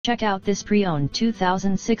Check out this pre-owned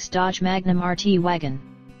 2006 Dodge Magnum RT wagon.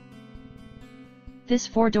 This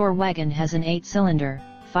 4-door wagon has an 8-cylinder,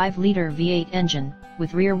 5-liter V8 engine,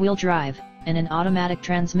 with rear-wheel drive, and an automatic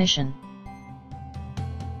transmission.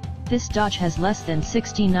 This Dodge has less than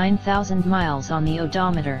 69,000 miles on the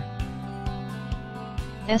odometer.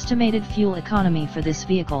 Estimated fuel economy for this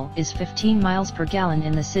vehicle is 15 miles per gallon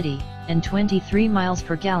in the city, and 23 miles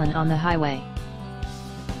per gallon on the highway.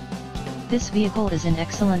 This vehicle is in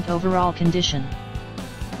excellent overall condition.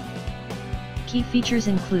 Key features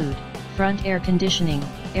include front air conditioning,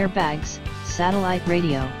 airbags, satellite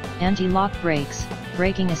radio, anti-lock brakes,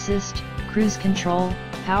 braking assist, cruise control,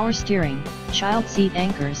 power steering, child seat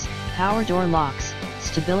anchors, power door locks,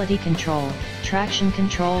 stability control, traction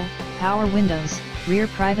control, power windows, rear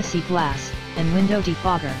privacy glass, and window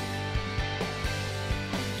defogger.